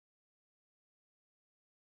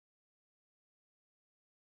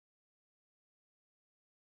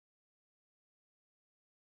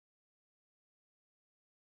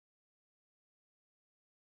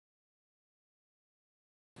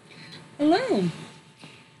Hello,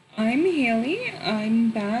 I'm Haley.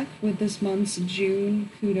 I'm back with this month's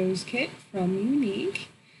June Kudos kit from Unique.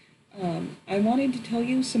 I wanted to tell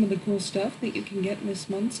you some of the cool stuff that you can get in this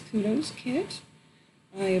month's Kudos kit.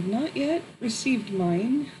 I have not yet received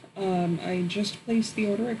mine. I just placed the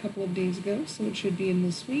order a couple of days ago, so it should be in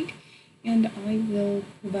this week, and I will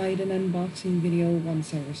provide an unboxing video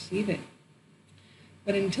once I receive it.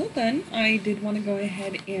 But until then, I did want to go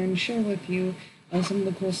ahead and share with you some of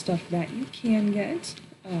the cool stuff that you can get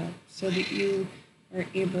so that you are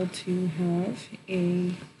able to have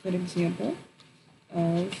a good example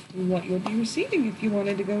of what you'll be receiving if you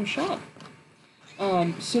wanted to go shop.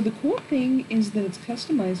 So the cool thing is that it's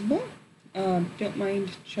customizable. Don't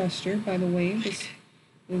mind Chester, by the way. This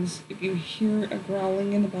is, if you hear a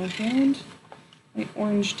growling in the background, my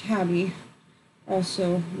orange tabby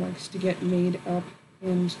also likes to get made up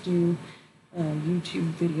and do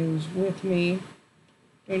YouTube videos with me.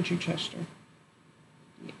 Don't you, Chester?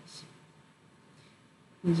 Yes.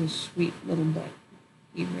 He's a sweet little butt.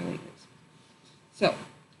 He really is. So,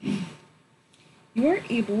 you are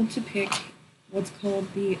able to pick what's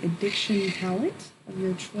called the addiction palette of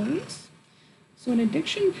your choice. So an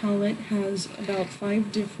addiction palette has about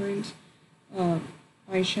 5 different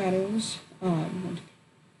eyeshadows,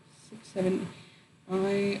 7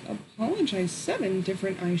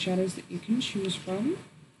 different eyeshadows that you can choose from.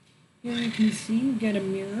 Here you can see you get a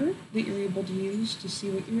mirror that you're able to use to see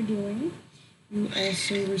what you're doing. You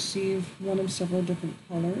also receive one of several different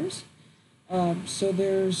colors. So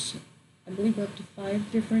there's, I believe, we're up to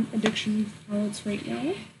 5 different addiction palettes right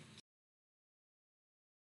now.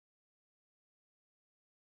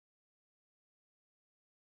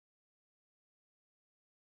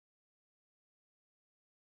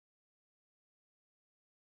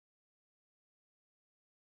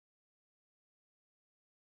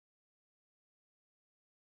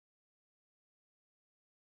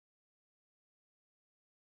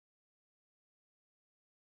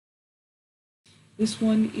 This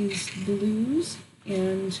one is blues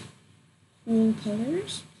and cool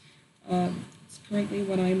colors. It's currently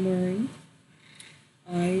what I'm wearing.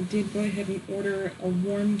 I did go ahead and order a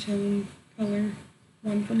warm tone color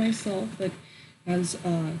one for myself that has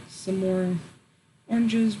some more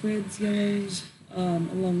oranges, reds, yellows,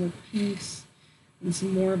 along with pinks, and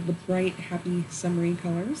some more of the bright, happy, summery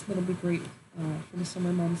colors. That'll be great for the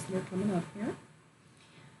summer months that are coming up here.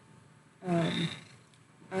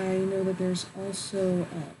 I know that there's also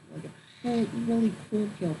like a really cool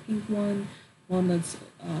pale pink one that's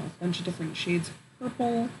a bunch of different shades of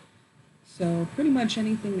purple. So pretty much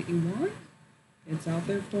anything that you want, it's out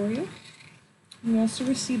there for you. You also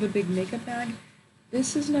receive a big makeup bag.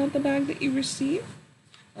 This is not the bag that you receive.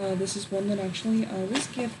 This is one that actually I was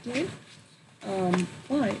gifted.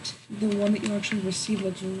 But the one that you actually receive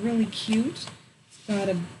looks really cute. It's got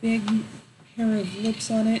a big pair of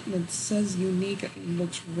lips on it, and it says Unique. It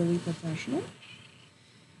looks really professional.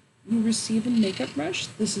 You receive a makeup brush.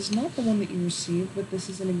 This is not the one that you received, but this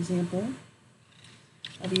is an example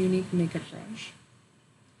of a Unique makeup brush.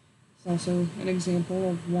 It's also an example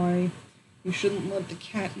of why you shouldn't let the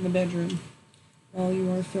cat in the bedroom while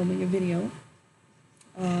you are filming a video.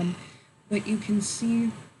 But you can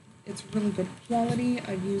see it's really good quality.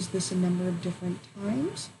 I've used this a number of different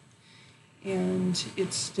times, and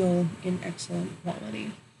it's still in excellent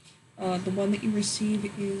quality. The one that you receive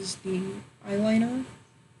is the eyeliner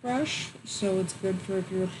brush, so it's good for if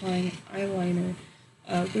you're applying eyeliner,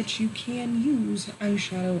 which you can use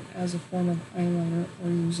eyeshadow as a form of eyeliner, or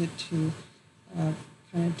use it to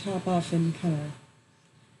kind of top off and kind of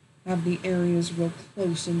have the areas real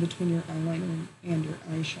close in between your eyeliner and your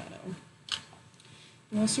eyeshadow.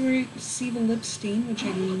 You also receive a lip stain, which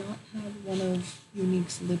I do not have one of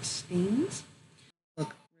Unique's lip stains.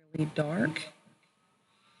 Look really dark,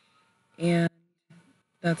 and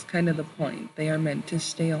that's kind of the point. They are meant to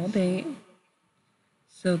stay all day,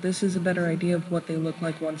 so this is a better idea of what they look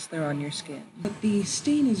like once they're on your skin. But the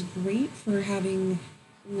stain is great for having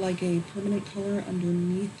like a permanent color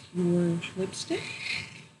underneath your lipstick.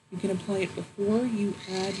 You can apply it before you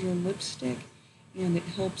add your lipstick, and it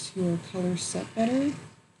helps your color set better,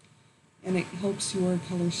 and it helps your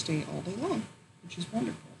color stay all day long, which is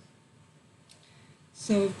wonderful.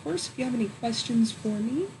 So, of course, if you have any questions for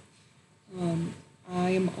me, I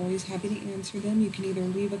am always happy to answer them. You can either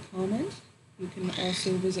leave a comment. You can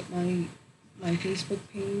also visit my Facebook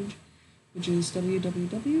page, which is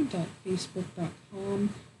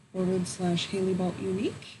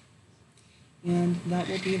www.facebook.com/HaleyBaltUnique. And that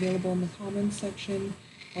will be available in the comments section.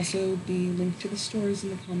 Also, the link to the stores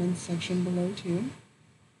in the comments section below too.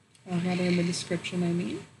 Rather in the description, I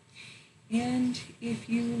mean. And if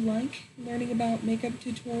you like learning about makeup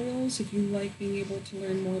tutorials, if you like being able to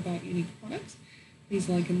learn more about unique products, please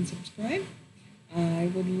like and subscribe. I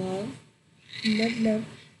would love for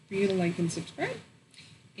you to like and subscribe.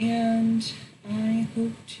 And I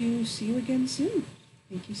hope to see you again soon.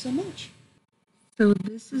 Thank you so much. So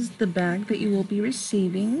this is the bag that you will be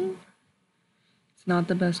receiving. It's not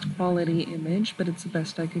the best quality image, but it's the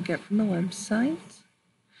best I could get from the website.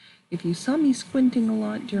 If you saw me squinting a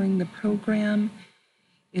lot during the program,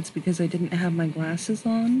 it's because I didn't have my glasses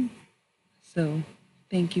on. So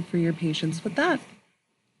thank you for your patience with that.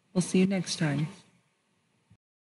 We'll see you next time.